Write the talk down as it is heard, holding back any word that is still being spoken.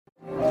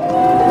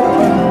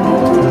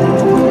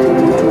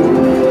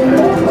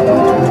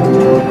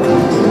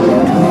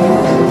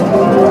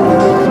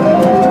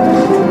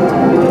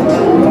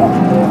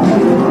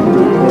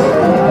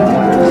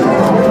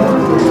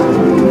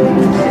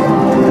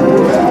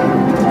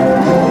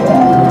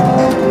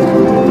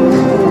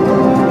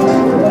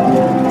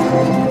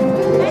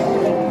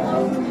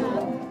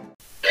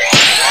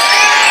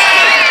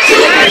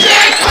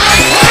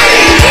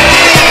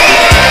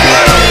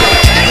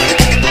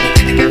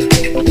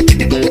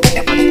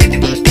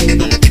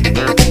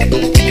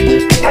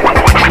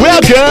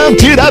Welcome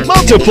to the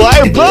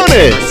multiplier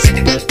bonus!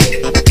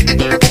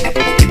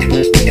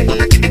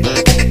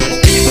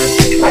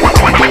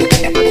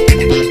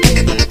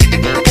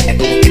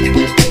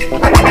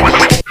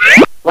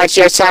 What's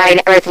your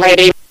sign, Earth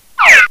Lady?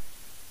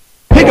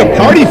 Pick a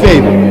party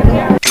favor!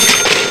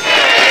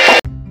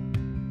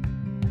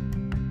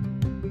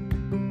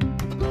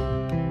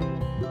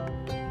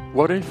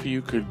 What if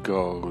you could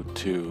go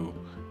to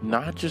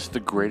not just the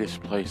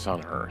greatest place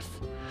on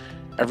Earth,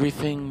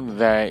 everything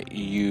that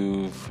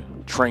you've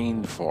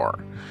trained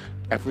for,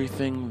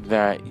 everything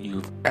that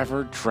you've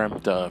ever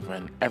dreamt of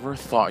and ever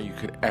thought you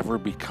could ever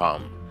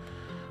become?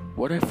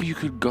 What if you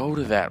could go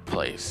to that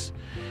place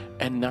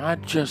and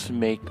not just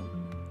make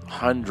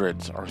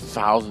hundreds or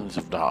thousands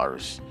of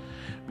dollars,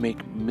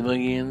 make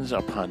millions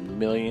upon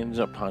millions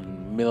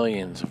upon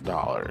millions of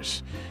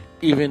dollars,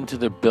 even to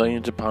the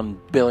billions upon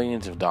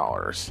billions of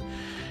dollars,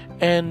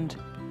 and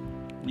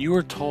you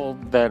were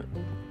told that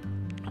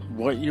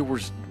what you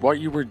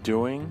were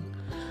doing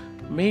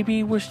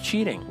maybe was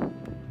cheating,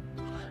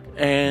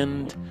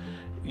 and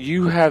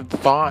you had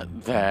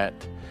thought that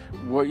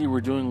what you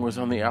were doing was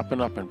on the up and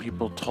up, and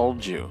people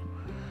told you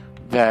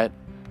that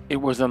it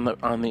was on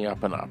the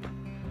up and up.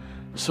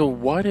 So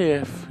what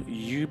if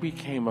you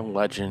became a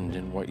legend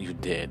in what you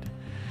did?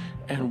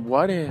 And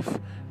what if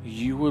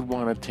you would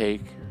want to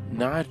take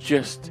not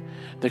just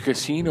the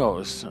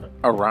casinos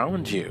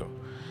around you,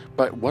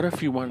 but what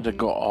if you wanted to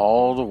go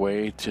all the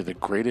way to the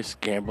greatest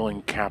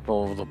gambling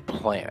capital of the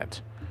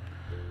planet?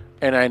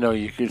 And I know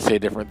you could say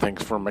different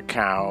things for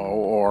Macau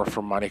or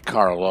for Monte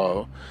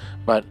Carlo,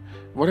 but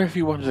what if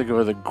you wanted to go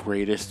to the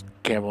greatest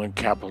gambling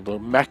capital,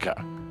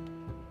 Mecca?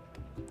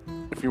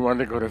 If you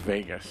wanted to go to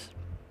Vegas,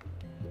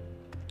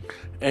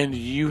 and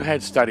you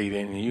had studied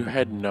and you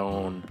had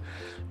known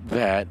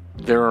that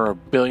there are a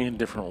billion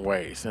different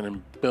ways, and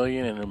a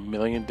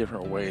million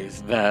different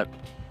ways that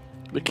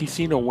the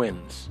casino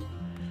wins.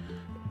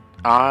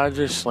 Odds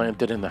are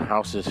slanted in the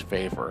house's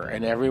favor,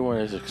 and everyone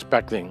is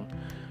expecting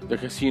the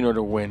casino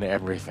to win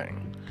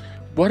everything.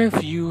 What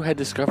if you had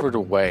discovered a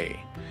way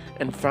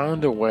and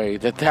found a way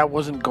that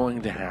wasn't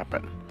going to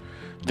happen,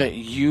 that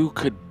you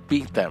could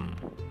beat them?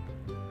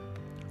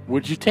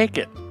 Would you take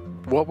it?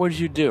 What would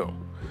you do?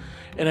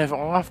 And I've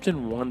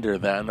often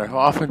wondered that, and I've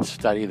often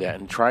studied that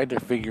and tried to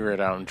figure it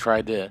out and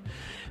tried to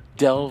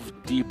delve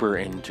deeper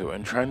into it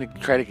and try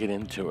to get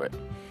into it.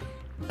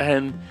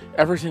 And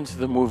ever since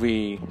the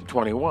movie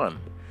 21,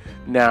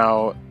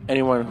 now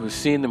anyone who's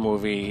seen the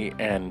movie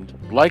and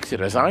likes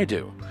it as I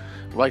do,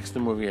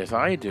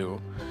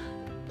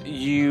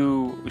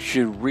 you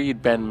should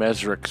read Ben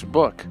Mesrick's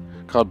book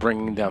called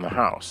Bringing Down the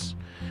House.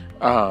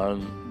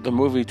 The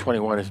movie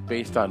 21 is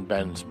based on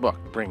Ben's book,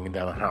 Bringing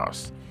Down the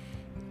House.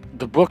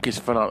 The book is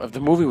phenomenal. The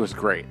movie was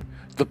great.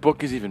 The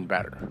book is even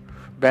better.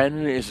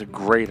 Ben is a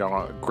great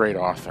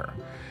author.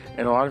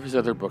 And a lot of his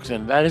other books,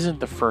 and that isn't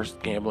the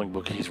first gambling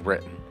book he's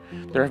written.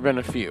 There have been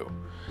a few.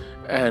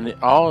 And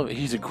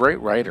he's a great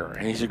writer,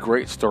 and he's a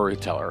great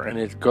storyteller, and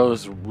it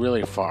goes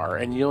really far,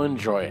 and you'll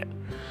enjoy it.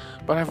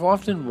 But I've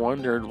often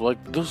wondered,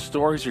 those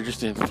stories are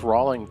just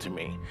enthralling to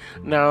me.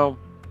 Now,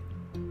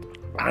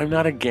 I'm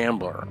not a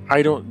gambler.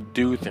 I don't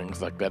do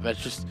things like that.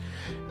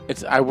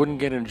 I wouldn't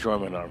get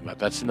enjoyment out of that.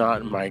 That's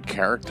not my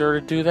character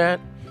to do that.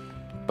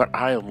 But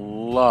I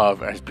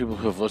love, as people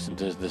who have listened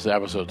to this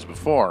episodes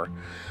before,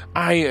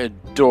 I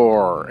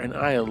adore and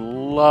I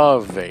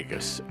love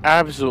Vegas.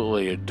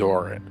 Absolutely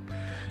adore it.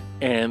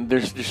 And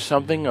there's just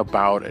something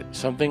about it.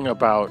 Something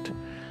about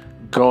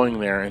going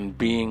there and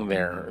being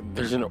there.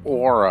 There's an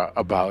aura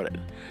about it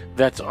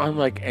that's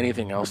unlike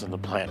anything else on the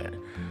planet.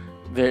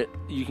 That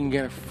you can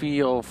get a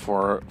feel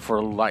for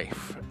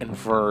life and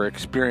for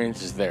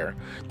experiences there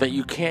that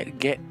you can't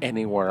get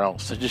anywhere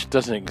else. It just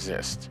doesn't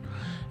exist.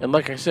 And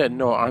like I said,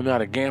 no, I'm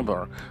not a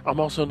gambler. I'm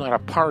also not a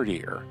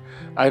partier.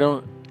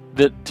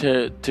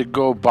 To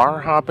go bar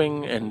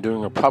hopping and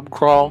doing a pub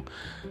crawl,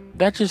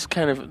 that just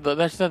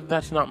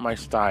that's not my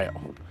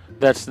style.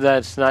 That's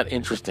not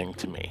interesting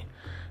to me.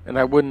 And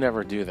I would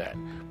never do that.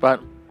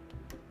 But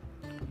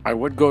I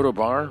would go to a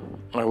bar.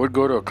 I would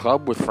go to a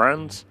club with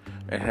friends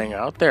and hang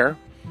out there.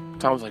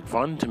 Sounds like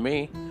fun to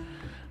me.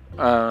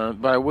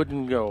 But I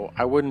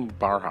wouldn't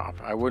bar hop.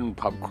 I wouldn't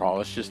pub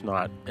crawl. It's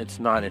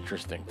not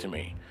interesting to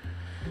me.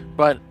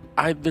 But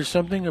there's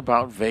something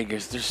about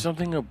Vegas. There's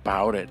something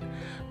about it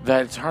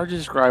that it's hard to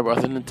describe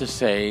other than to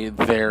say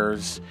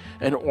there's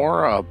an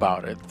aura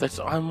about it that's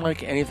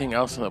unlike anything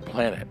else on the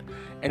planet.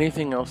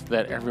 Anything else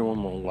that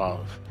everyone will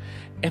love.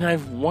 And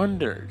I've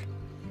wondered,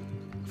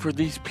 for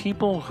these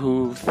people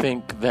who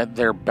think that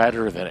they're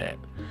better than it,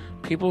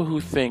 people who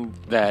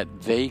think that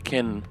they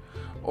can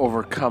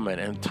overcome it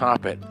and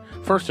top it,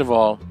 first of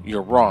all,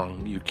 you're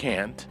wrong. You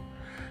can't.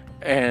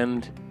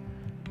 And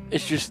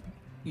it's just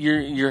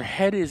your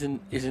head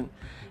isn't.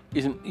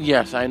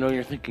 Yes, I know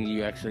you're thinking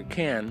you actually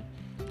can,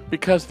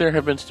 because there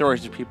have been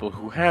stories of people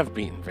who have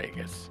beaten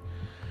Vegas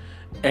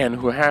and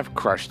who have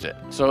crushed it.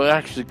 So it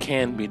actually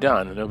can be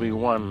done. And there'll be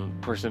one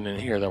person in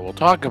here that we'll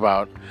talk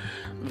about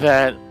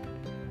that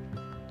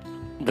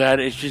that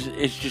it's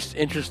just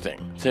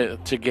interesting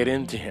to get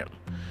into him,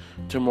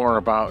 to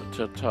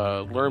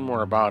learn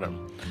more about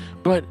him.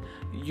 But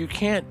you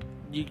can't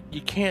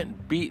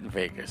beat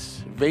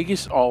Vegas.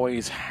 Vegas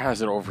always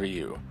has it over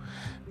you,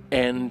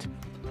 and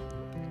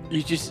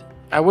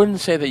I wouldn't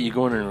say that you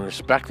go in and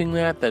respecting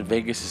that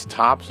Vegas is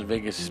tops and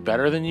Vegas is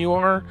better than you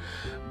are,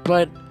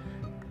 but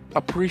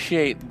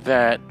appreciate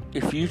that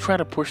if you try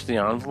to push the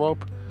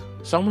envelope,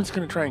 someone's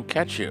going to try and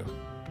catch you,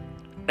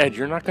 and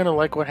you're not going to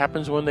like what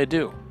happens when they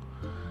do.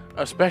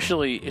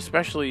 Especially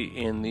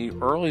in the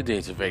early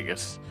days of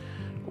Vegas,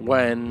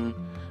 when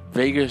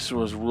Vegas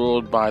was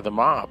ruled by the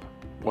mob.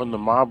 When the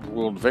mob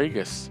ruled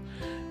Vegas,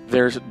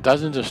 there's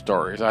dozens of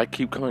stories. I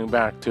come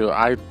back to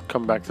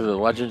the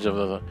legends of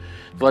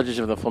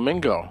the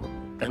Flamingo,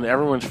 and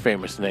everyone's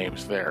famous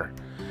names there,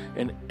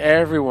 and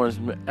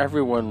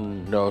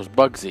everyone knows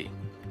Bugsy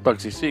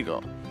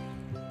Siegel,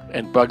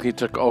 and Bugsy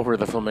took over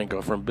the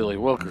Flamingo from Billy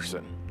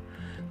Wilkerson,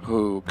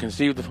 who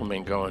conceived the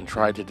Flamingo and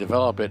tried to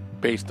develop it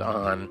based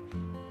on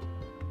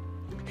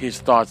his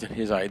thoughts and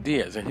his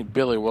ideas. And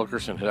Billy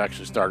Wilkerson had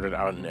actually started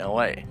out in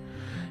L.A.,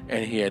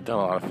 and he had done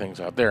a lot of things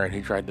out there, and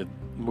he tried to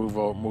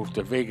move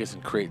to Vegas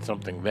and create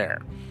something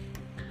there.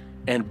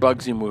 And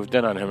Bugsy moved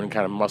in on him and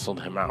kind of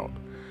muscled him out.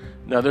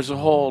 Now, there's a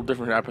whole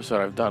different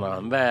episode I've done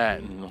on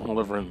that, and a whole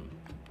different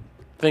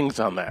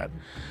things on that.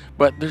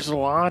 But there's a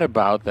lot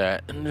about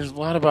that, and there's a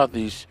lot about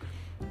these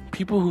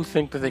people who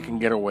think that they can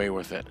get away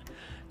with it.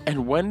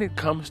 And when it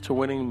comes to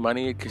winning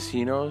money at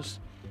casinos,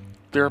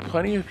 there are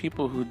plenty of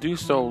people who do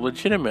so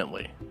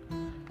legitimately,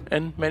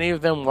 and many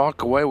of them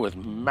walk away with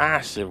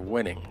massive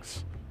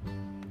winnings.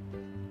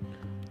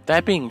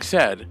 That being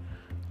said,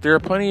 there are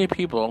plenty of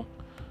people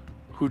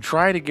who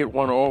try to get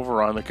one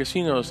over on the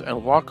casinos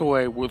and walk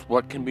away with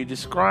what can be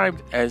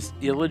described as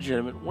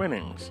illegitimate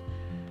winnings.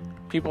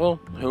 People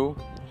who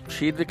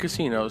cheated the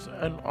casinos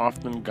and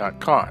often got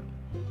caught.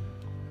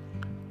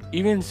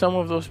 Even some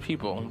of those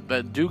people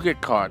that do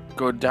get caught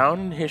go down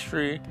in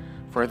history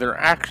for their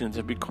actions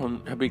have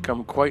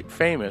become quite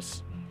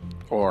famous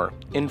or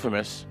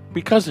infamous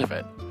because of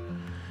it.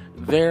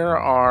 There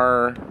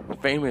are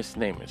famous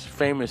names.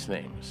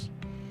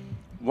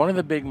 One of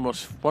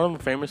the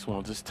famous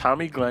ones is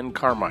Tommy Glenn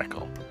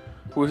Carmichael,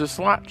 who was a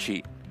slot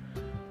cheat,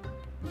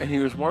 and he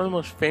was one of the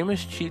most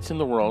famous cheats in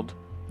the world.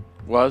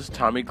 Was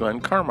Tommy Glenn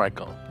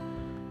Carmichael.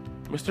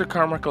 Mr.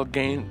 Carmichael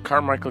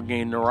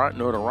gained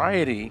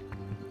notoriety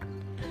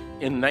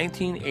in the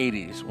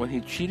 1980s when he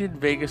cheated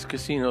Vegas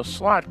casino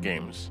slot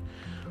games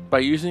by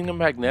using a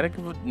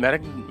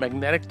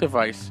magnetic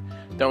device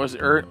that was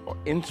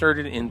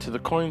inserted into the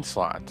coin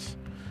slots.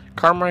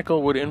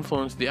 Carmichael would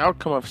influence the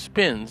outcome of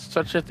spins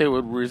such that they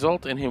would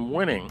result in him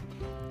winning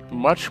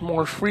much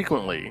more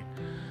frequently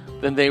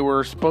than he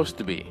was supposed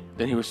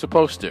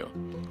to.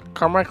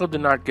 Carmichael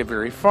did not get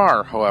very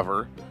far,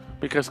 however,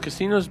 because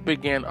casinos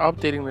began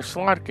updating their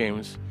slot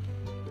games,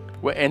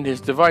 and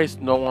his device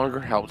no longer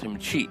helped him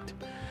cheat.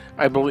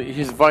 I believe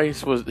his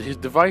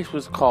device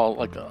was called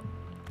like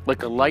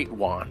a light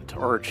wand,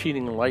 or a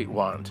cheating light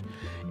wand,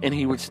 and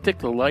he would stick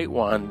the light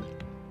wand.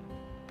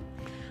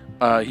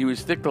 In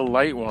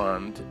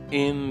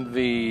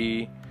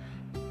the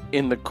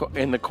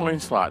coin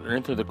slot, or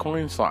into the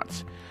coin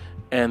slots,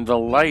 and the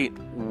light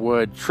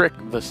would trick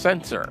the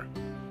sensor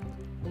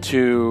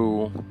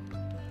to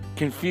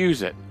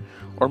confuse it,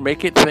 or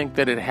make it think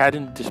that it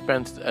hadn't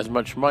dispensed as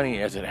much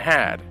money as it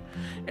had,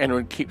 and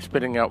would keep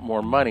spitting out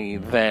more money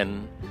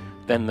than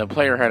the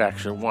player had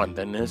actually won.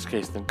 In this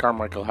case, then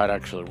Carmichael had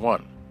actually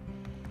won.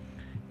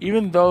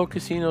 Even though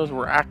casinos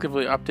were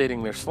actively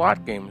updating their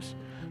slot games,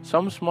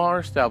 some smaller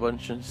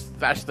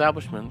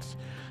establishments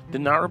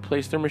did not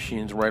replace their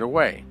machines right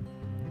away.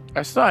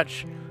 As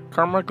such,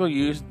 Carmichael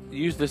used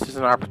this as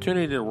an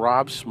opportunity to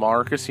rob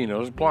smaller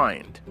casinos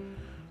blind.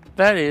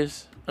 That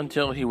is,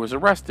 until he was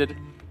arrested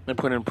and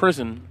put in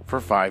prison for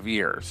 5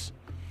 years.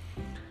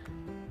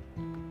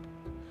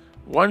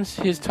 Once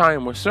his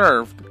time was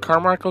served,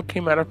 Carmichael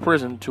came out of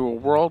prison to a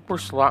world where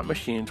slot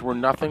machines were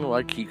nothing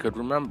like he could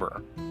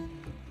remember.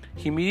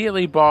 He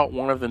immediately bought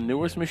one of the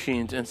newest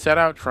machines and set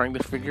out trying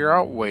to figure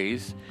out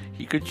ways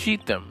he could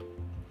cheat them.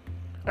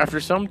 After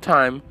some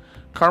time,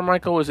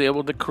 Carmichael was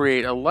able to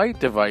create a light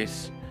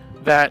device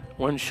that,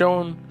 when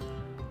shoved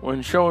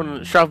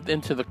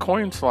into the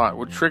coin slot,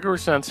 would trigger a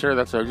sensor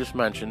that I just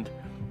mentioned,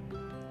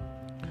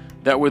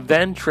 that would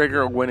then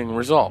trigger a winning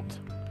result.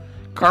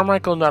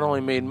 Carmichael not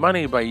only made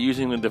money by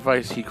using the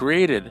device he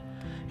created,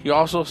 he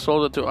also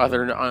sold it to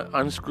other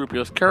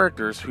unscrupulous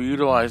characters who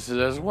utilized it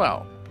as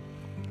well.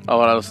 A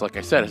lot of this, like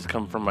I said, has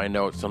come from my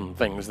notes and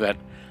things that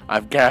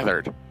I've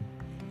gathered.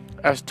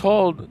 As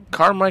told,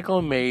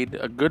 Carmichael made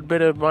a good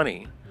bit of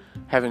money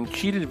having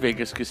cheated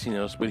Vegas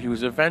casinos, but he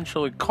was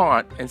eventually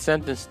caught and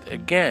sentenced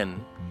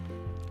again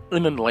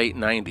in the late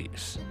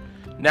 90s.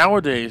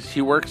 Nowadays,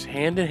 he works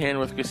hand in hand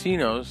with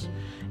casinos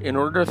in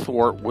order to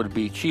thwart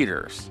would-be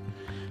cheaters.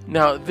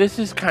 Now, this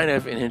is kind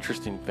of an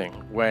interesting thing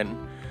when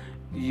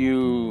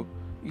the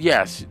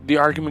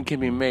argument can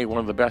be made one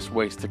of the best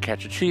ways to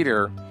catch a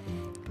cheater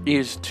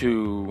is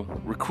to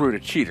recruit a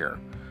cheater.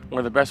 one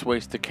of the best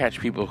ways to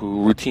catch people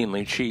who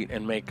routinely cheat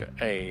and make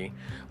a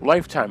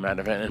lifetime out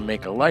of it and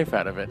make a life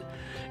out of it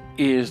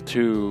is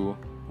to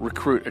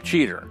recruit a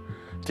cheater,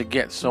 to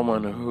get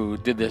someone who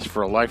did this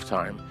for a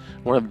lifetime.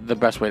 One of the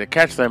best way to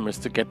catch them is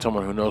to get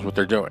someone who knows what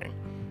they're doing.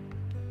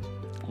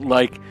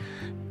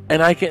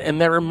 And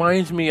that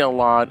reminds me a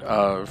lot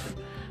of,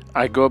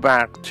 I go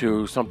back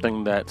to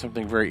something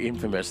very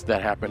infamous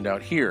that happened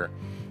out here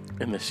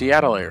in the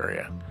Seattle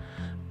area.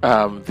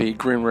 The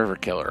Green River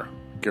Killer,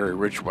 Gary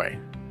Ridgway,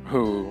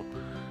 who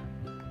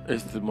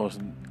is the most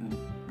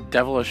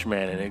devilish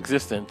man in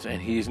existence, and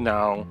he's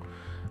now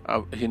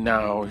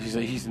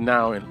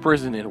in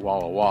prison in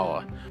Walla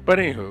Walla. But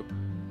anywho,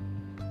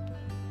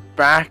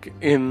 back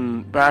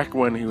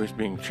when he was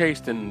being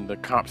chased and the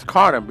cops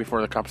caught him,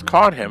 before the cops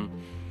caught him,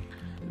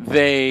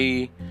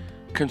 they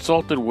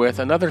consulted with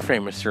another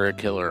famous serial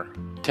killer,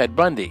 Ted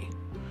Bundy.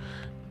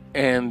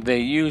 And they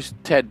used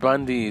Ted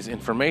Bundy's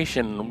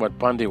information, what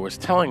Bundy was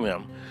telling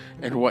them,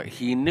 and what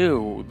he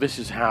knew. This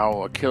is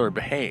how a killer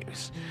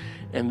behaves,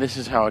 and this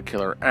is how a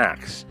killer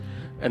acts,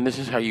 and this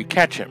is how you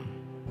catch him.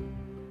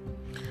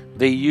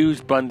 They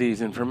used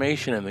Bundy's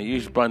information and they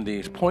used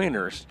Bundy's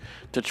pointers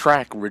to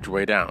track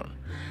Ridgway down.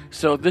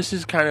 So this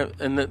is kind of,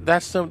 and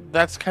that's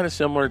kind of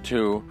similar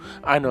to,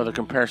 I know the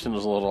comparison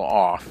is a little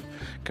off,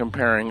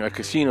 comparing a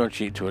casino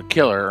cheat to a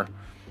killer.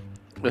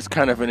 It's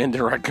kind of an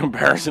indirect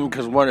comparison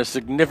because one is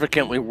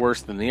significantly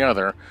worse than the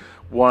other.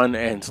 One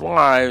ends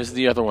lives,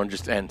 the other one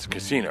just ends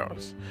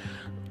casinos,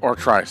 or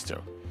tries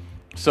to.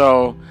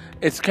 So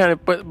it's kind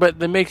of, but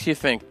that makes you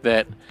think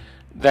that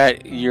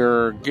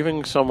you're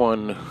giving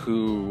someone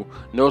who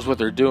knows what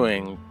they're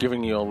doing,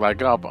 giving you a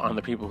leg up on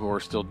the people who are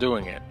still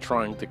doing it,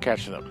 trying to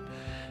catch them.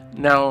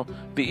 Now,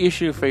 the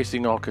issue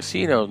facing all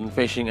casinos and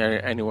facing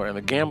anywhere in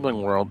the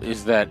gambling world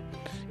is that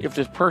if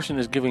this person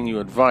is giving you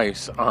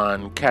advice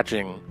on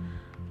catching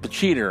the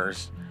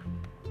cheaters,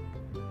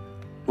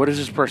 what is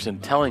this person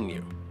telling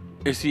you?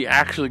 Is he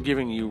actually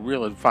giving you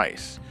real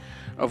advice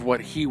of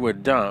what he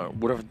would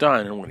have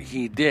done and what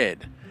he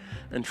did,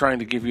 and trying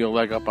to give you a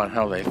leg up on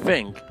how they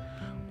think?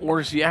 Or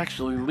is he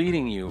actually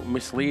leading you,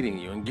 misleading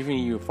you, and giving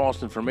you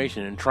false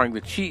information and trying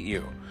to cheat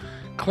you,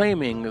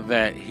 claiming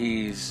that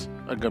he's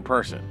a good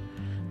person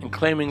and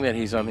claiming that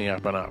he's on the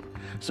up and up?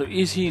 So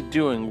is he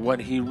doing what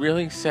he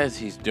really says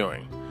he's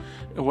doing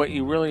and what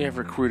you really have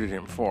recruited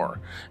him for?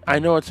 I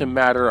know it's a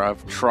matter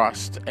of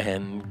trust,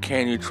 and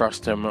can you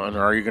trust him, and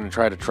are you going to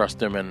try to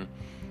trust him, and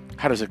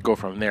how does it go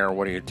from there?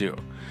 What do you do?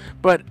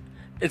 But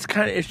it's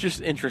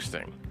just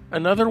interesting.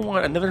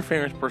 Another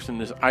famous person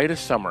is Ida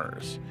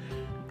Summers,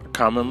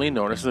 commonly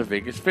known as the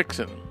Vegas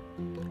Vixen.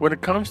 When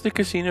it comes to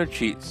casino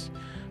cheats,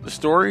 the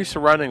stories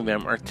surrounding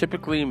them are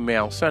typically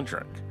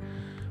male-centric.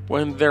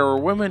 When there were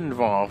women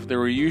involved, they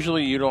were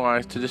usually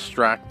utilized to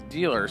distract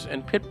dealers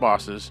and pit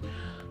bosses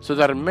so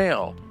that a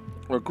male,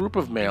 or a group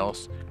of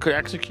males, could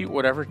execute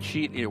whatever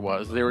cheat it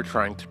was they were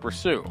trying to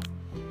pursue.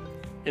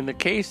 In the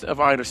case of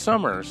Ida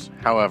Summers,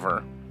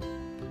 however,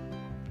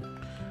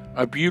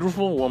 a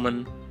beautiful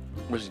woman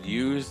was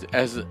used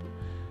as a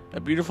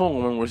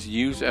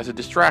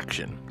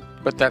distraction.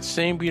 But that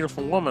same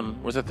beautiful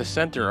woman was at the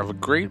center of a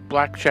great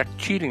blackjack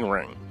cheating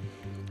ring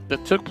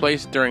that took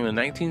place during the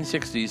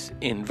 1960s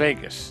in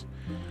Vegas.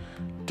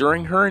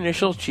 During her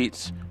initial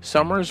cheats,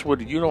 Summers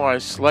would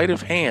utilize sleight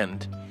of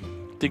hand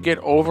to get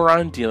over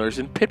on dealers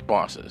and pit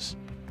bosses.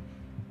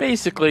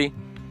 Basically,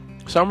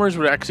 Summers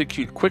would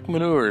execute quick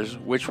maneuvers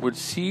which would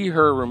see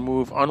her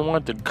remove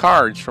unwanted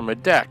cards from a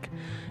deck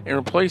and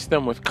replace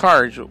them with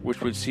cards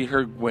which would see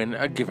her win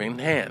a given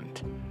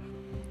hand.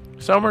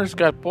 Summers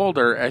got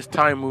bolder as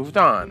time moved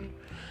on,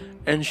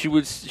 and she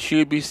would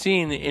be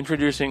seen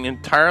introducing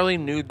entirely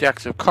new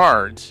decks of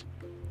cards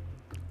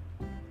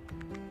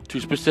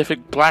to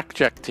specific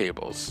blackjack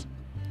tables.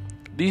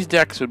 These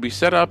decks would be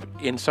set up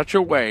in such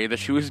a way that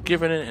she was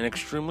given an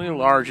extremely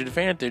large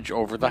advantage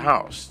over the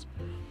house.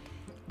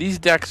 These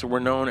decks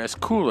were known as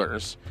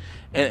coolers,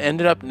 and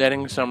ended up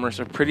netting Summers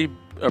a pretty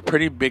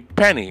big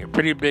penny, a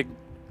pretty big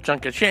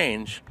chunk of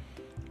change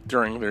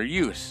during their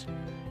use.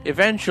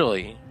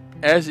 Eventually,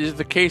 as is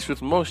the case with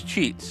most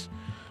cheats,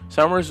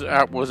 Summers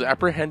was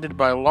apprehended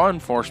by law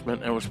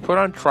enforcement and was put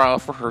on trial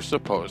for her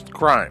supposed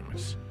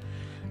crimes.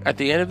 At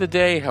the end of the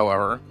day,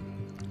 however,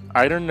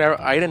 Ida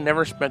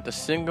never spent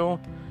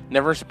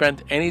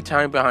any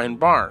time behind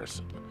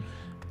bars,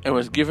 and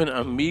was given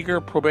a meager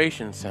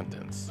probation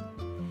sentence.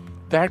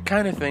 That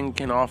kind of thing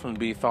can often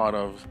be thought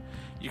of.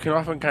 You can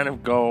often kind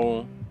of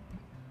go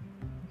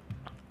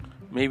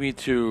maybe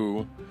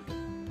to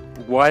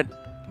what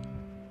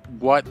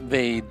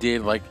they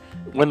did, like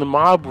when the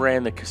mob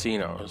ran the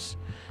casinos,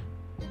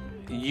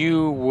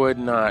 you would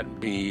not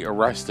be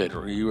arrested,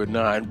 or you would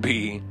not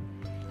be,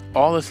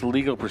 all this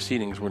legal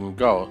proceedings wouldn't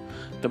go.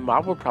 The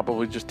mob would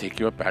probably just take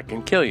you up back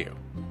and kill you,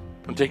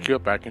 and take you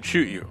up back and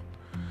shoot you.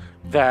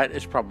 That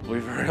is probably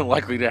very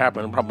likely to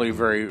happen, and probably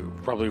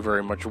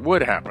very much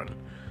would happen.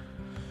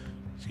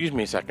 Excuse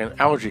me a second,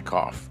 allergy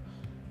cough.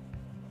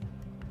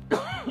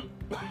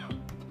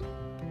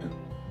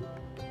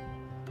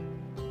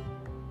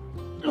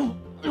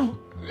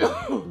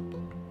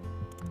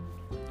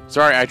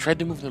 Sorry, I tried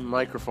to move the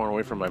microphone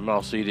away from my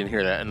mouth so you didn't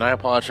hear that, and I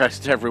apologize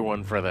to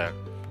everyone for that.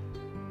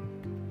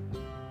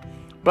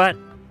 But,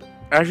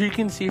 as you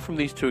can see from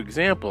these two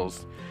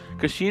examples,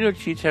 casino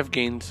cheats have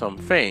gained some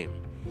fame,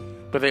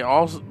 but they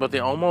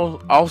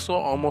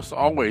almost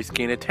always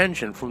gain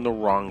attention from the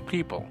wrong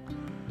people.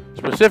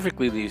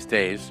 Specifically these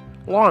days,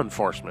 law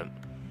enforcement.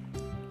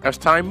 As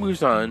time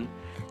moves on,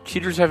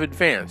 cheaters have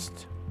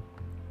advanced,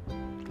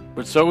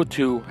 but so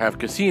too have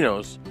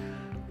casinos,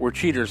 where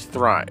cheaters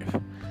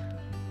thrive.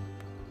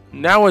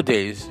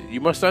 Nowadays,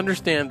 you must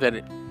understand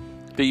that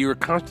you are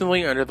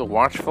constantly under the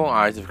watchful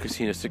eyes of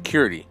casino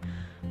security,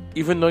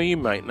 even though you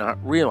might not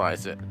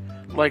realize it.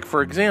 Like,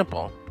 for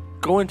example,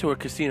 go into a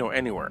casino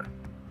anywhere.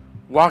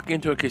 Walk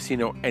into a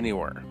casino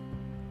anywhere.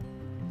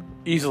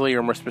 Easily,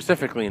 or more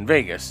specifically in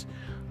Vegas,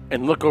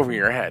 and look over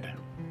your head.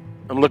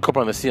 And look up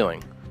on the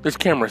ceiling. There's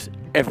cameras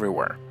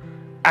everywhere.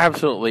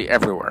 Absolutely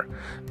everywhere.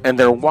 And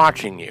they're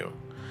watching you.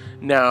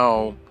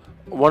 Now,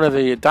 one of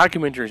the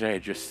documentaries I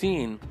had just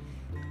seen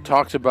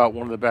talks about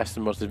one of the best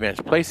and most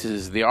advanced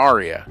places, the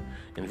Aria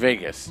in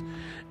Vegas.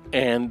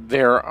 And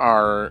there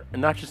are,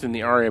 not just in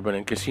the Aria, but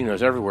in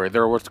casinos everywhere,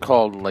 there are what's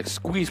called like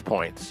squeeze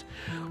points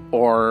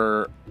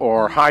or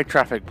high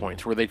traffic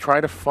points where they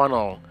try to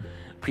funnel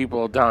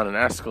people down an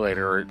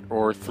escalator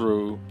or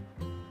through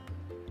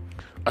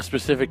a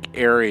specific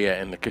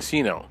area in the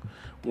casino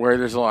where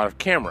there's a lot of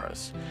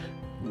cameras,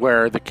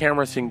 where the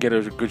cameras can get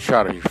a good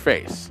shot of your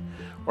face,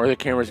 or the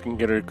cameras can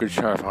get a good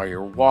shot of how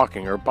you're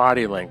walking or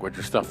body language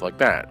or stuff like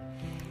that.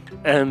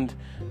 And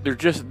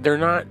they're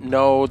not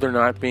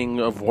being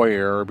a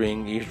voyeur or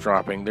being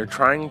eavesdropping. They're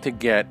trying to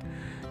get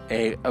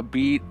a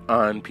beat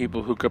on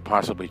people who could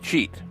possibly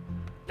cheat.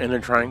 And they're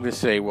trying to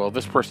say, well,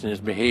 this person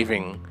is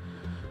behaving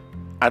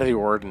out of the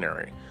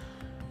ordinary.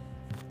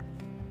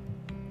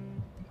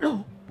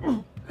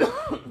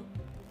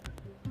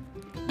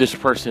 This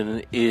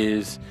person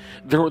is,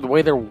 the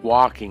way they're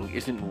walking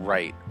isn't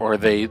right, or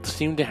they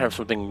seem to have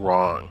something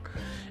wrong.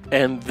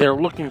 And they're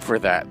looking for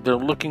that. They're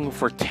looking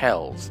for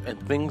tells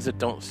and things that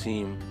don't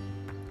seem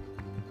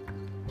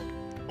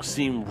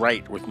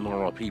right with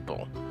normal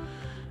people.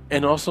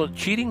 And also,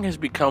 cheating has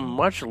become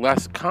much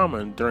less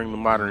common during the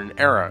modern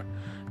era,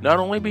 not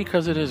only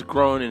because it has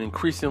grown an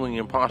increasingly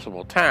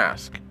impossible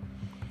task,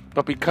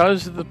 but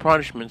because the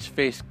punishments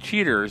face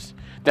cheaters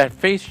have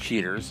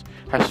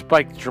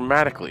spiked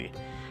dramatically.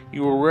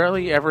 You will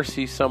rarely ever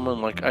see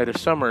someone like Ida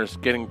Summers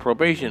getting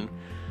probation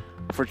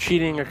for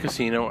cheating a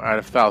casino out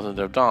of thousands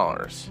of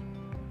dollars.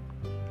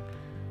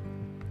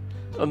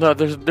 No,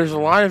 there's a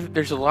lot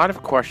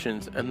of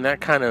questions, and that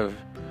kind of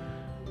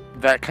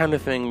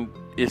thing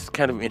is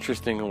kind of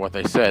interesting in what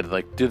they said.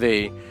 Like,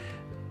 another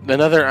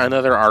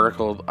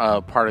article,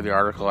 part of the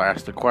article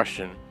asked a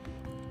question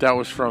that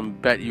was from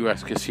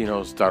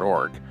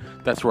betuscasinos.org.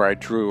 That's where I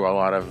drew a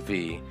lot of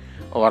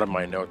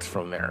my notes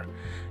from there.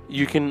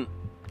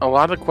 A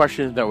lot of the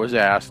questions that was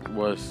asked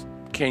was,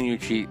 can you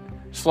cheat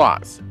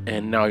slots?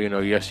 And now you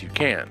know, yes, you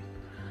can.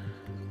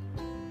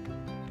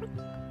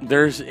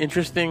 There's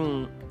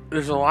a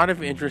lot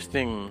of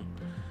interesting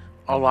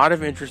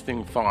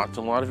thoughts,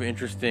 a lot of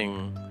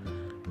interesting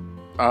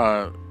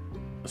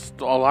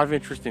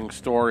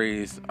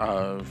stories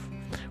of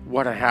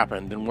what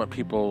happened and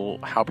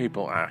how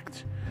people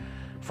act.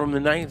 From the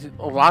 90s,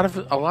 a lot of,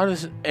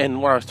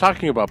 and what I was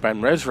talking about,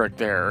 Ben Resrick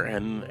there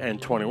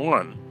and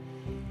 21.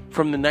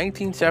 From the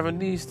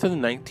 1970s to the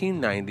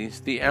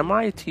 1990s, the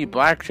MIT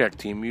blackjack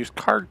team used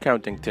card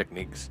counting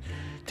techniques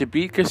to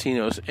beat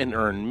casinos and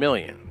earn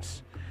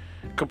millions.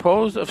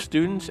 Composed of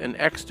students and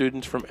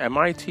ex-students from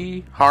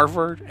MIT,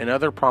 Harvard, and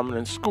other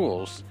prominent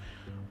schools,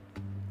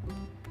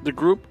 the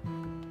group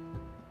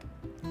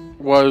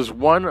was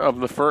one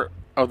of the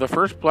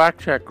first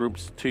blackjack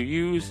groups to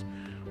use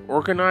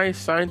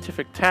organized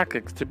scientific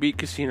tactics to beat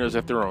casinos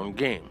at their own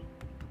game.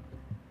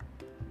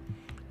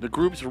 The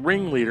group's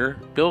ringleader,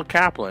 Bill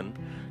Kaplan,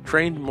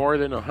 trained more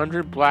than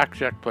 100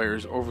 blackjack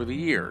players over the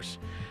years,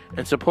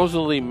 and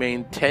supposedly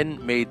made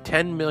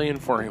 $10 million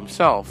for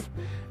himself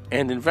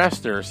and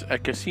investors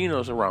at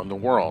casinos around the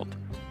world.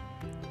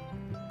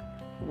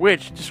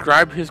 Which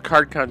described his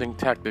card counting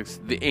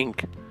tactics, according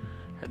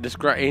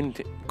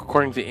to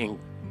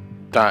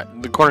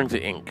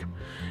Inc.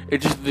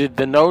 It just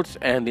the notes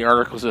and the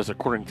article says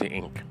according to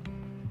Inc.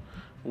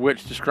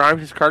 Which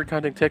described his card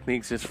counting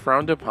techniques as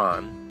frowned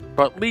upon,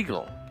 but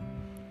legal.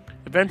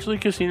 Eventually,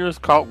 casinos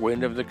caught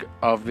wind of the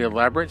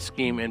elaborate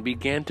scheme and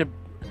began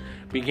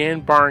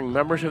barring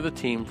members of the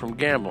team from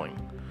gambling.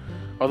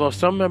 Although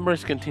some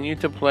members continued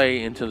to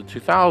play into the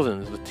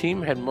 2000s, the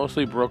team had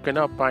mostly broken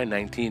up by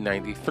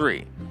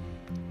 1993.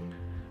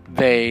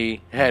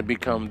 They had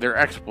become, their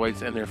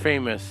exploits and their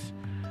famous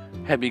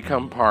had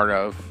become part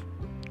of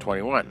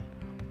 21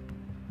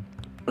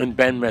 in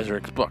Ben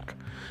Mesrick's book.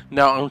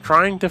 Now, I'm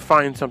trying to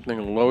find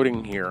something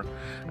loading here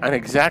on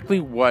exactly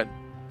what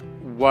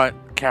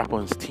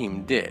Kaplan's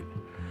team did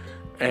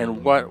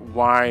and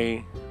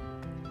why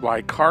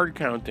card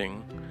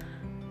counting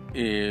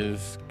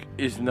is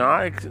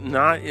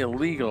not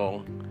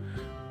illegal,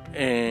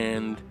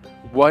 and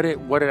what it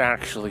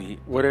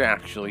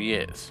actually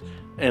is,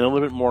 and a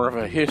little bit more of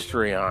a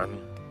history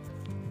on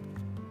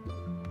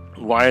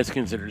why it's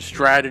considered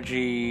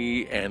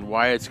strategy and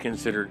why it's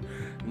considered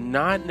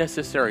not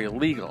necessarily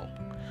illegal.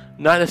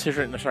 Not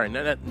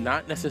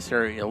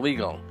necessarily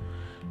illegal.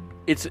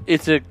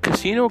 It's a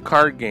casino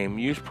card game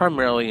used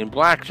primarily in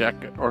blackjack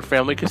or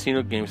family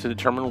casino games to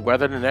determine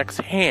whether the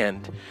next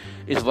hand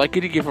is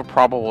likely to give a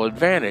probable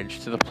advantage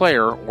to the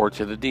player or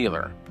to the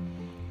dealer.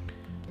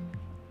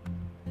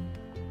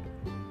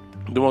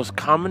 The most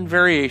common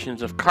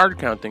variations of card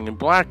counting in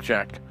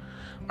blackjack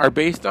are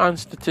based on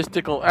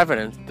statistical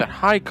evidence that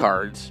high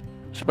cards,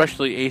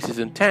 especially aces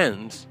and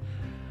tens,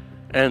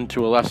 and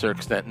to a lesser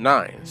extent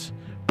nines,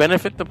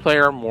 benefit the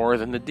player more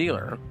than the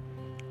dealer,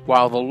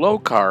 while the low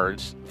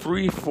cards,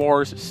 3s,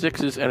 4s,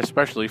 6s, and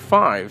especially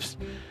 5s,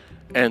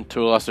 and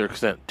to a lesser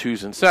extent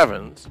 2s and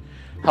 7s,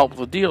 help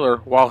the dealer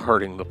while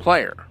hurting the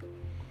player.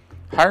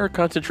 Higher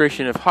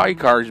concentration of high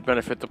cards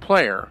benefit the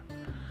player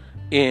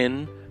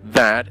in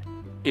that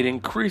it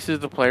increases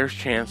the player's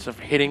chance of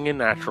hitting a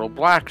natural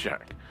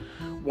blackjack,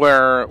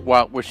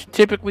 which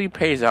typically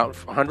pays out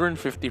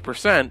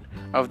 150%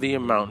 of the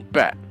amount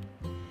bet,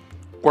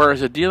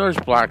 whereas a dealer's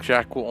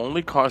blackjack will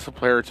only cause the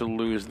player to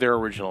lose their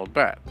original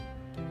bet.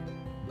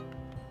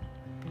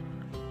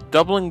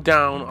 Doubling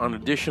down on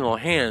additional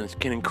hands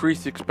can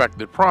increase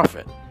expected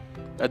profit.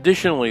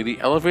 Additionally, the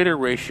elevated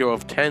ratio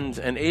of tens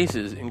and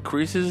aces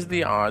increases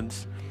the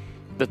odds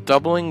that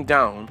doubling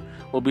down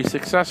will be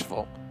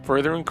successful,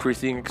 further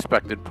increasing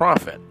expected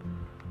profit.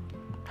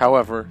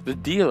 However, the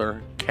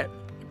dealer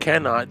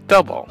cannot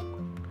double.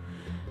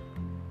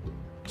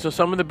 So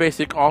some of the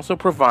basic also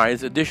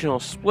provides additional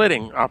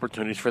splitting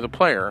opportunities for the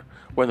player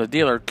when the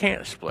dealer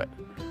can't split.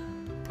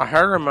 A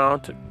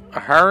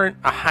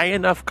high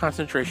enough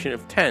concentration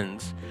of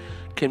tens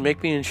can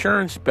make the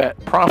insurance bet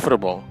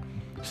profitable,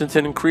 since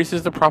it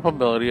increases the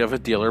probability of a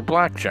dealer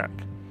blackjack.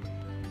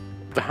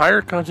 The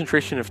higher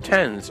concentration of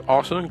tens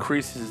also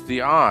increases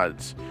the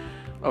odds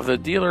of the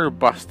dealer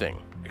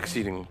busting,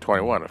 exceeding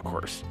 21 of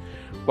course.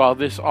 While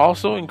this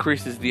also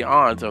increases the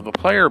odds of the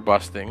player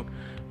busting,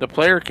 the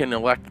player can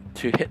elect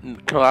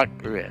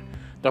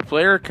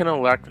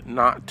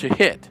not to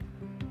hit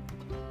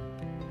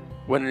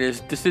when it is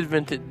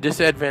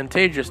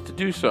disadvantageous to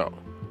do so.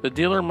 The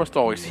dealer must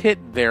always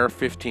hit their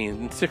 15s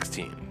and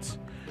 16s.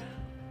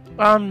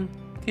 On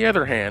the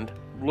other hand,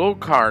 low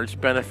cards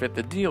benefit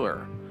the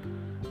dealer,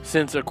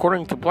 since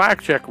according to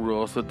blackjack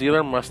rules, the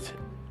dealer must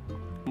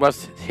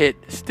hit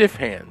stiff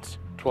hands,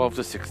 12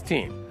 to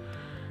 16,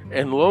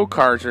 and low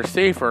cards are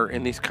safer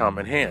in these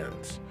common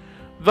hands.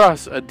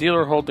 Thus, a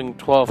dealer holding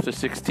 12 to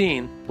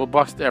 16 will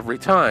bust every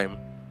time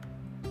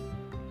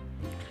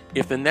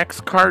if the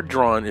next card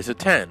drawn is a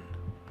 10,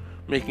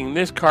 making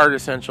this card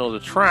essential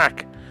to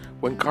track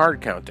when card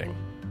counting.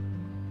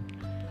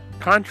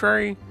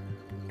 Contrary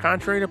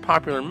to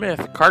popular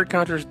myth, card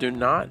counters do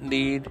not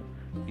need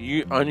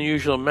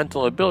unusual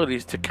mental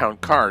abilities to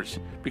count cards,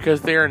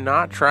 because they are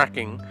not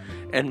tracking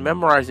and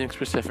memorizing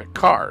specific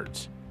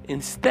cards.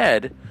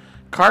 Instead,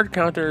 card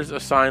counters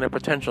assign a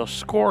potential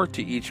score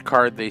to each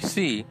card they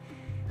see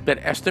that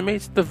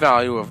estimates the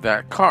value of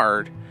that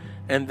card,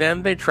 and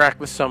then they track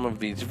the sum of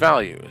these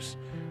values,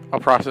 a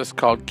process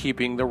called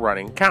keeping the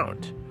running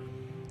count.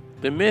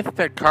 The myth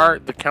that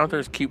the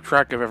counters keep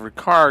track of every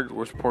card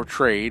was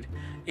portrayed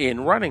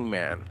in Running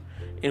Man,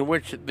 in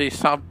which the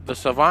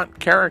savant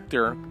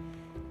character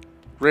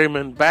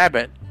Raymond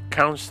Babbitt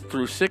counts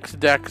through 6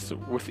 decks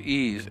with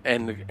ease,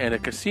 and a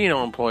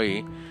casino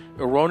employee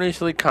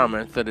erroneously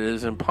comments that it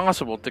is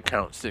impossible to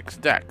count 6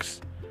 decks.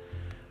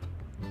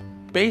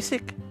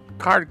 Basic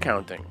card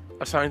counting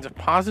assigns a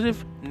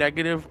positive,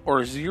 negative,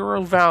 or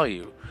 0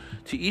 value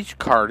to each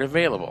card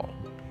available.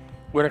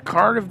 When a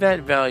card of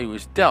that value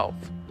is dealt,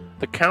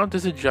 the count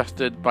is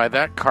adjusted by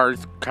that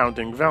card's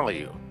counting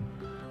value.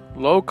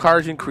 Low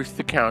cards increase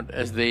the count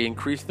as they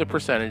increase the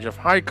percentage of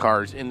high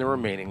cards in the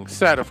remaining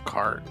set of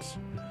cards,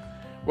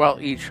 while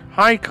each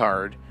high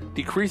card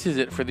decreases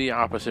it for the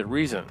opposite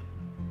reason.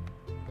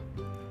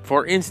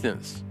 For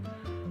instance,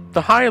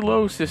 the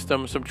high-low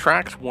system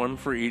subtracts 1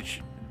 for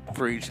each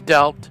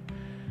dealt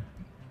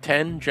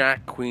 10,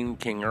 Jack, Queen,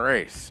 King, or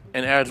Ace,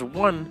 and adds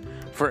 1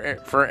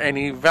 for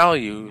any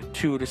value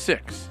 2 to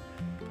 6.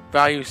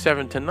 Values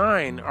 7 to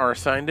 9 are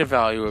assigned a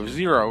value of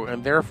 0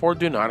 and therefore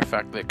do not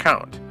affect the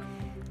count.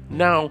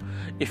 Now,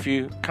 if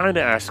you kind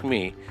of ask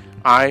me,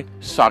 I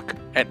suck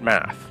at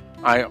math.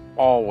 I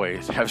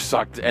always have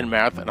sucked at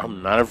math, and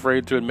I'm not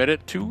afraid to admit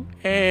it to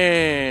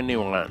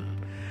anyone.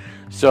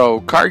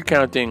 So card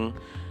counting,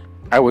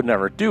 I would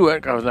never do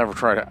it.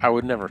 I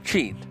would never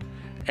cheat.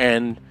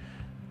 And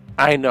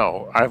I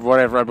know what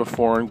I've read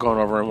before and gone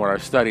over and what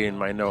I've studied in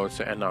my notes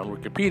and on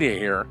Wikipedia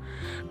here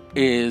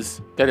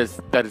is that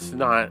it's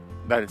not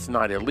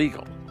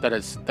illegal. That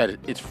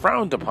it's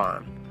frowned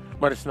upon,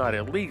 but it's not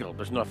illegal.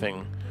 There's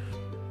nothing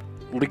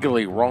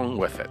legally wrong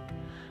with it.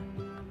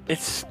 It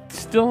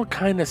still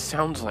kind of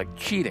sounds like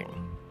cheating.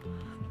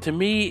 To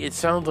me, it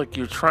sounds like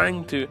you're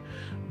trying to,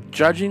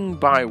 judging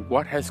by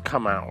what has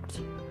come out,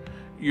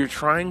 you're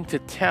trying to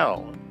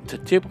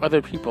tip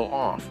other people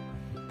off,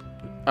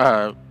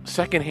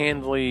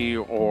 second-handedly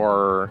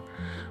or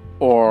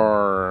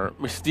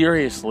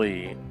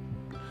mysteriously.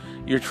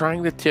 You're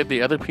trying to tip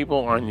the other people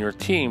on your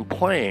team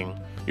playing.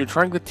 You're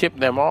trying to tip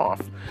them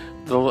off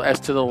as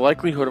to the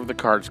likelihood of the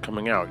cards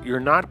coming out. You're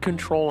not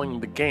controlling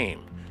the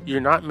game.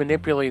 You're not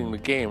manipulating the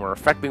game or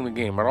affecting the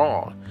game at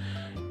all.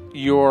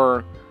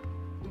 You're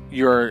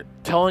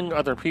telling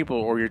other people,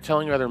 or you're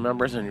telling other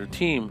members on your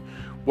team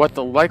what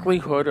the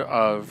likelihood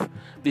of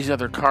these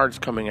other cards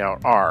coming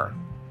out are.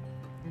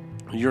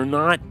 You're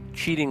not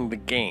cheating the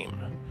game.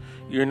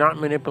 You're not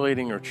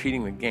manipulating or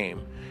cheating the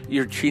game.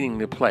 You're cheating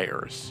the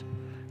players.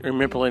 You're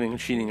manipulating and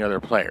cheating other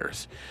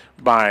players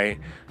by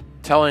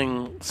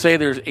say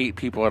there's 8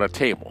 people at a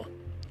table,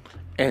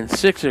 and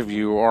 6 of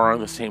you are on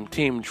the same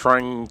team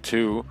trying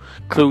to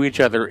clue each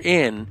other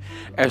in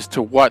as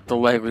to what the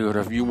likelihood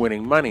of you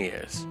winning money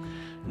is.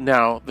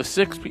 Now,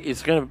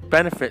 it's going to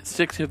benefit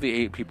 6 of the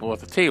 8 people at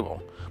the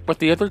table, but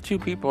the other 2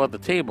 people at the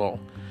table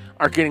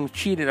are getting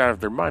cheated out of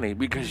their money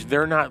because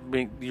you're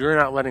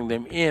not letting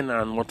them in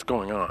on what's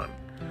going on.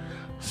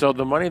 So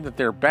the money that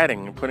they're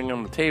betting and putting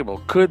on the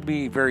table could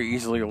be very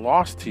easily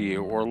lost to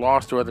you or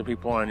lost to other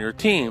people on your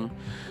team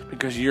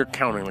because you're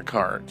counting the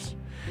cards.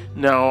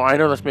 Now, I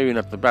know that's maybe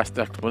not the best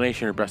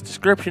explanation or best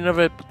description of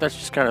it, but that's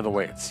just kind of the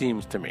way it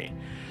seems to me.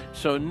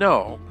 So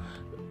no,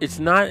 it's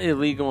not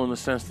illegal in the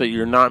sense that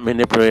you're not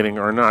manipulating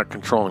or not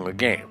controlling the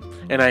game.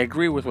 And I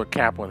agree with what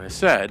Kaplan has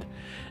said,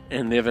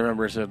 and the other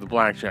members of the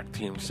Blackjack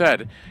team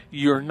said,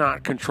 you're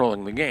not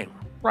controlling the game.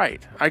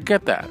 Right, I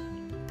get that.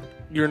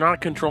 You're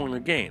not controlling the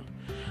game.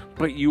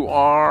 But you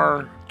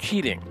are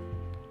cheating.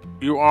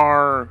 You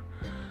are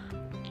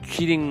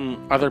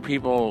cheating other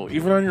people,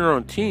 even on your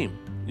own team.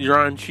 You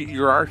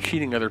are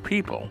cheating other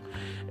people,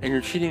 and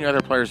you're cheating other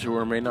players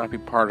who may not be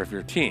part of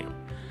your team.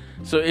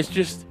 So it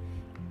just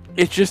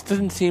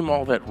doesn't seem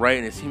all that right,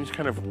 and it seems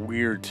kind of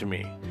weird to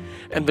me.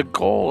 And the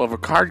goal of a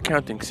card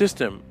counting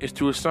system is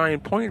to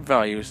assign point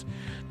values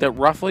that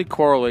roughly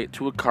correlate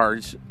to a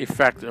card's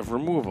effect of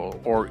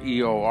removal, or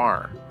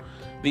EOR.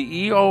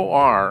 The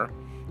EOR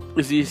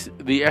is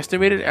the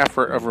estimated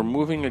effort of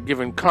removing a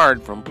given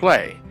card from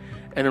play,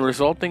 and the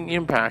resulting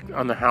impact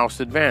on the house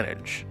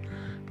advantage.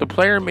 The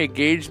player may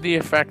gauge the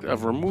effect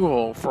of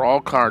removal for all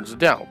cards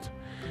dealt,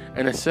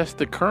 and assess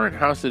the current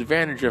house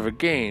advantage of a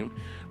game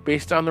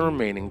based on the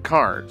remaining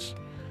cards.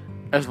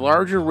 As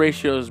larger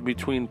ratios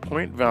between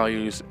point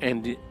values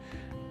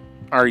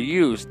are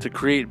used to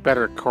create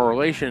better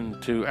correlation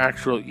to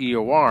actual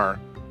EOR,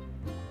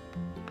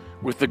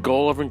 with the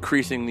goal of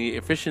increasing the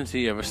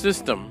efficiency of a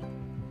system,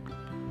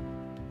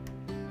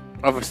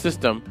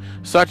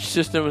 such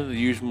systems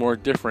use more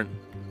different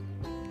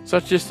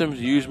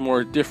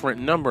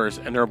numbers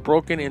and are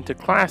broken into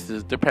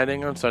classes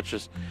depending on such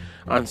as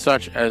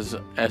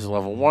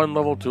level 1,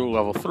 level 2,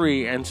 level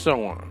 3, and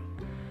so on.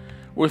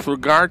 With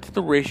regard to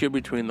the ratio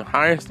between the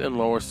highest and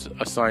lowest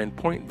assigned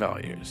point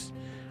values,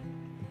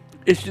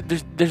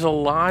 there's a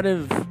lot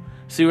of,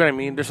 see what I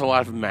mean? There's a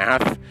lot of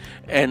math,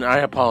 and I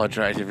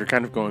apologize if you're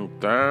kind of going,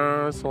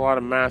 that's a lot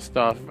of math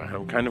stuff, and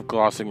I'm kind of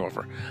glossing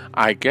over.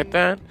 I get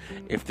that.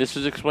 If this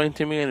was explained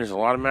to me and there's a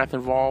lot of math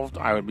involved,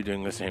 I would be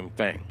doing the same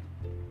thing.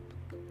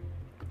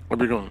 I'd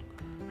be going,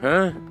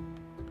 huh?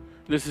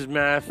 This is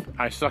math.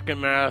 I suck at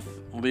math.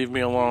 Leave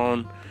me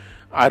alone.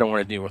 I don't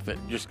want to deal with it.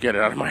 Just get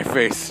it out of my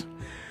face.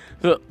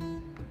 The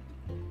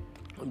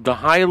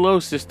high-low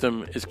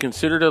system is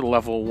considered a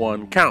level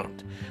 1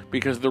 count,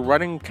 because the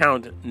running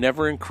count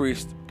never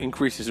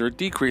increases or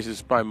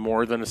decreases by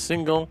more than a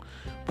single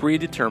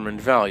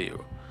predetermined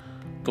value.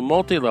 The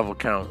multi-level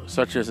count,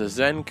 such as a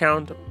Zen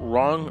count,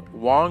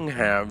 Wong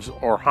halves,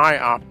 or High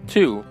Op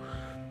 2,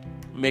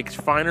 makes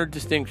finer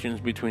distinctions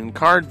between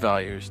card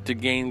values to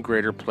gain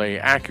greater play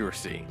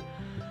accuracy.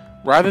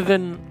 Rather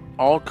than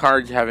all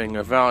cards having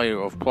a value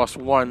of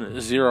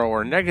 +1, 0,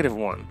 or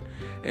 -1,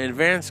 an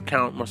advanced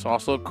count must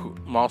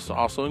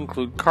also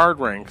include card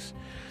ranks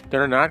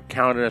that are not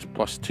counted as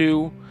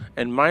 +2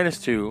 and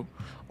 -2,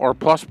 or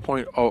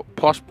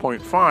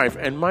 +0.5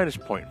 and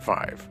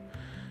 -0.5.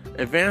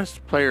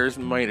 Advanced players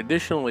might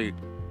additionally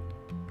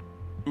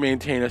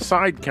maintain a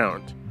side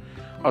count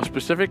of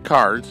specific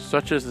cards,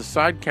 such as the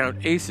side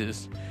count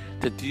aces,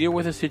 to deal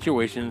with the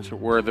situations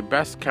where the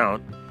best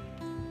count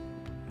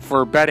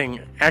for betting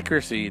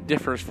accuracy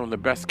differs from the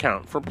best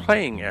count for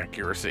playing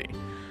accuracy.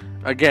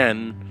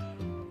 Again,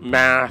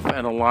 math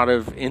and a lot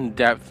of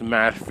in-depth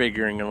math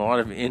figuring and a lot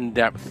of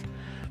in-depth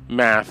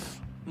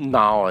math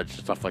knowledge,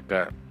 stuff like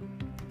that.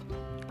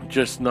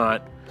 Just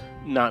not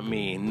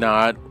me,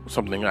 not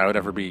something I would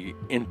ever be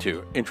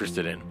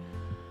interested in.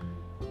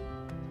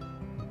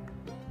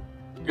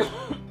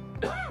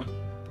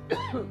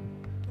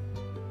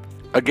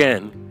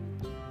 Again,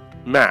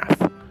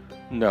 math.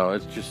 No,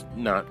 it's just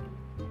not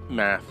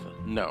math.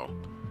 No.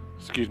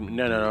 Excuse me.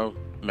 No.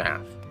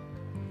 Math.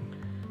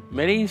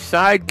 Many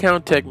side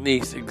count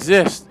techniques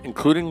exist,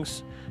 including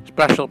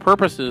special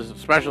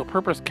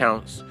purpose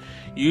counts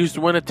used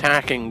when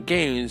attacking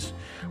games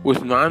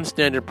with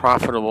non-standard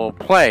profitable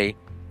play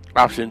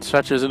options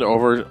such as an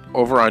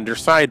over-under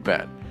side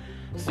bet.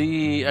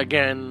 See,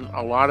 again,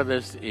 a lot of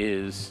this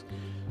is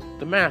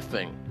the math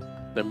thing.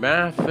 The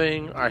math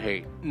thing I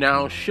hate.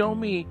 Now, show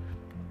me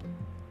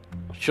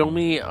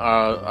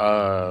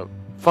a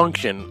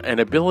function, an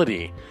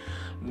ability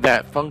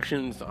that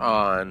functions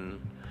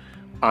on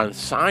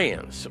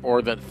science,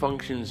 or that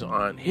functions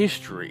on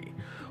history,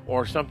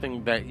 or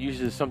something that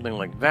uses something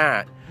like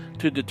that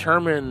to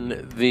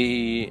determine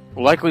the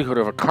likelihood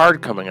of a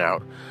card coming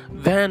out.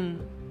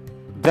 Then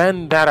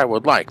that I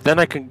would like. Then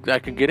I could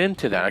get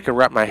into that. I could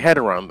wrap my head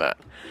around that.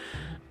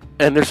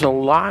 And there's a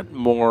lot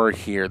more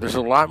here. There's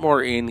a lot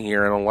more in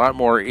here, and a lot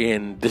more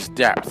in this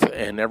depth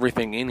and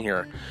everything in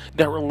here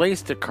that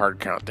relates to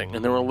card counting,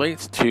 and that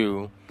relates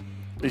to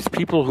these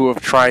people who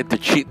have tried to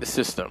cheat the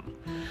system.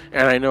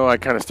 And I know I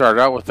kind of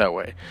started out with that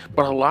way,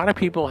 but a lot of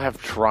people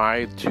have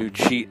tried to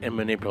cheat and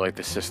manipulate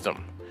the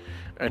system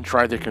and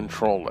tried to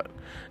control it.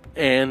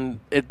 And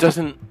it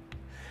doesn't...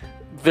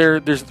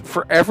 There's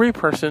for every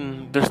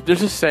person,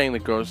 there's a saying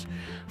that goes,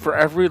 for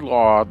every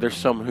law, there's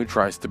someone who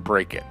tries to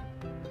break it.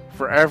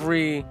 For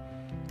every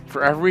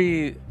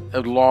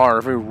law or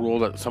every rule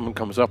that someone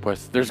comes up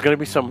with, there's going to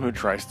be someone who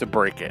tries to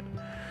break it.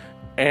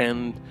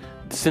 And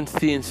since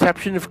the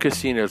inception of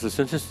casinos, and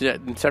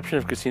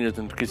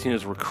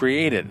casinos were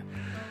created,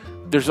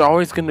 there's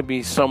always going to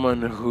be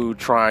someone who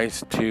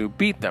tries to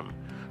beat them,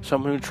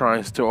 someone who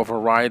tries to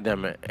override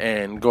them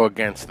and go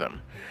against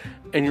them.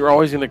 And you're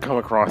always going to come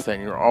across that,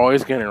 and you're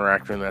always going to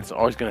interact with them. That's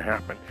always going to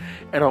happen.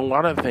 And a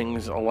lot of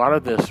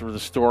this were the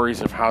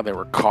stories of how they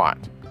were caught.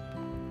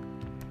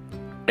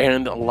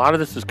 And a lot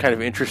of this is kind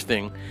of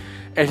interesting,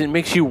 as it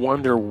makes you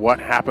wonder what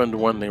happened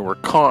when they were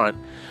caught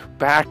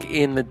back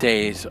in the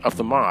days of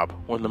the mob,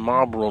 when the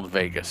mob ruled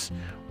Vegas.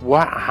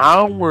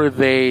 How were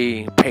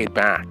they paid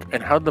back?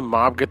 And how did the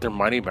mob get their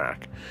money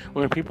back?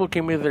 When people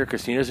came into their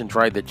casinos and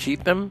tried to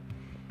cheat them,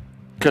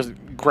 because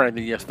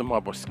granted, yes, the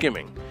mob was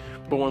skimming,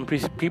 but when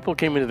people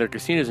came into their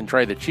casinos and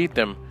tried to cheat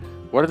them,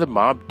 what did the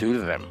mob do to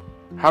them?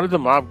 How did the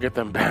mob get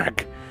them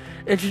back?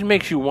 It just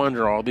makes you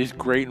wonder all these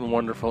great and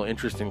wonderful,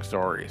 interesting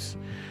stories.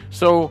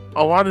 So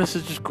a lot of this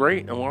is just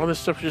great, and a lot of this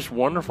stuff is just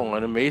wonderful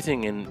and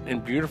amazing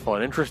and beautiful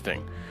and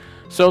interesting.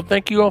 So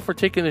thank you all for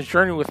taking this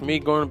journey with me,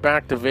 going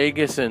back to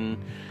Vegas and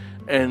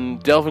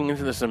delving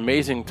into this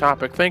amazing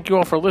topic. Thank you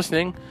all for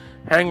listening.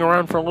 Hang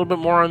around for a little bit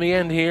more on the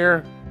end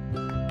here.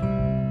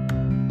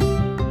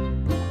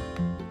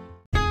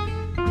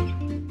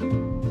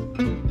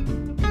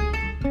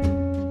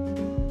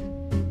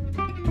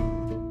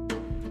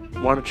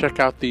 Want to check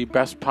out the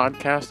best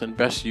podcast and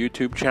best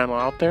YouTube channel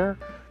out there?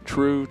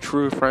 True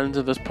friends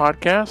of this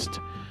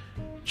podcast?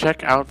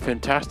 Check out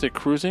Fantastic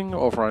Cruising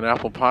over on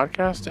Apple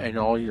Podcasts and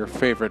all your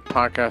favorite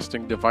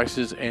podcasting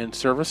devices and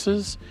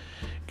services.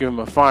 Give them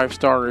a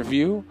 5-star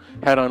review.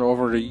 Head on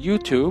over to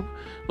YouTube.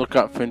 Look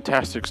up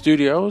Fantastic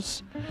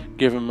Studios.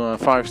 Give them a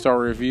 5-star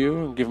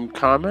review and give them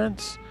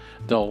comments.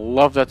 They'll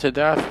love that to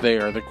death. They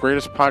are the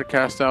greatest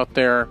podcast out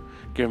there.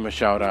 Give them a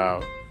shout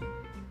out.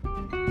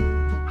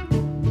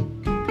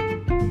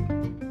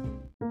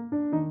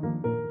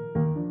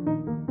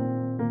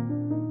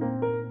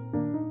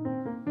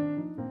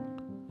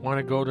 Want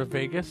to go to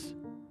Vegas?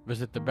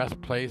 Visit the best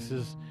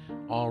places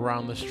all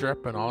around the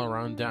Strip and all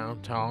around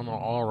downtown,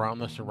 all around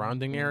the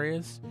surrounding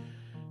areas?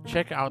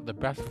 Check out the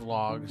best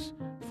vlogs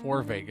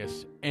for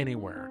Vegas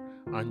anywhere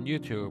on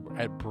YouTube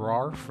at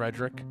Bror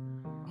Fredrik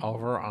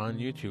over on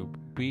YouTube.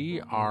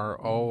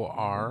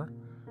 BROR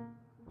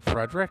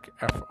Fredrik,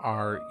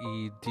 FREDRIK,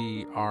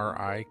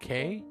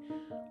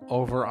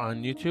 over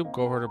on YouTube.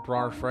 Go over to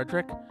Bror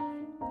Fredrik.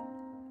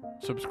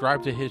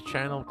 Subscribe to his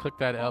channel. Click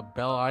that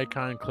bell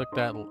icon. Click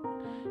that.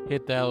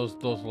 Hit those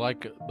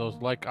like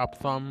up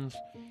thumbs.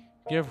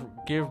 Give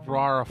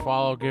Bror a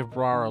follow. Give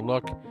Bror a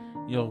look.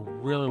 You'll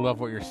really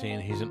love what you're seeing.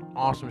 He's an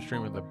awesome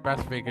streamer, the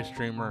best Vegas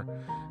streamer,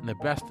 and the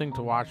best thing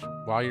to watch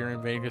while you're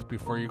in Vegas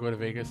before you go to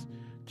Vegas,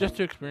 just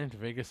to experience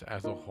Vegas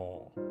as a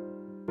whole.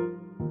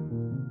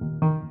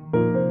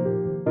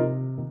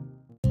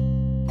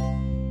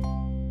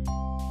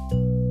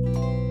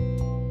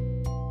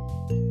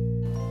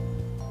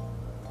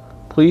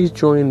 Please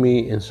join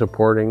me in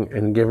supporting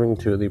and giving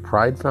to the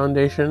Pride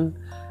Foundation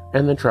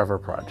and the Trevor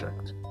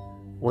Project.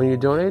 When you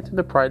donate to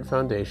the Pride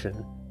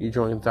Foundation, you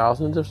join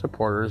thousands of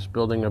supporters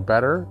building a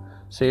better,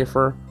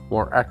 safer,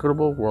 more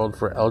equitable world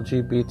for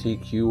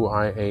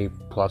LGBTQIA+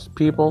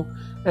 people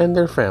and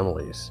their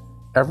families.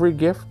 Every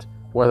gift,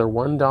 whether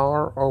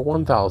 $1 or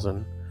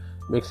 $1,000,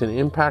 makes an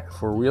impact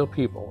for real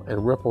people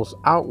and ripples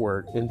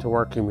outward into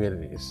our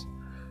communities.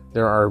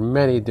 There are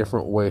many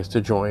different ways to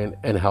join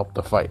and help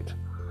the fight.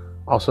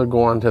 Also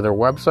go on to their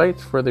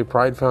websites for the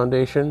Pride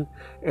Foundation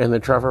and the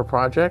Trevor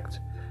Project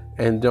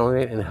and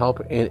donate and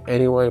help in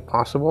any way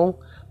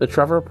possible. The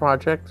Trevor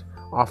Project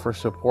offers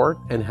support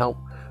and help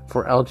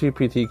for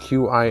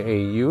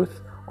LGBTQIA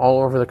youth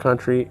all over the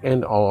country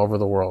and all over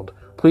the world.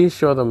 Please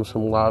show them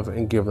some love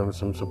and give them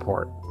some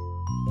support.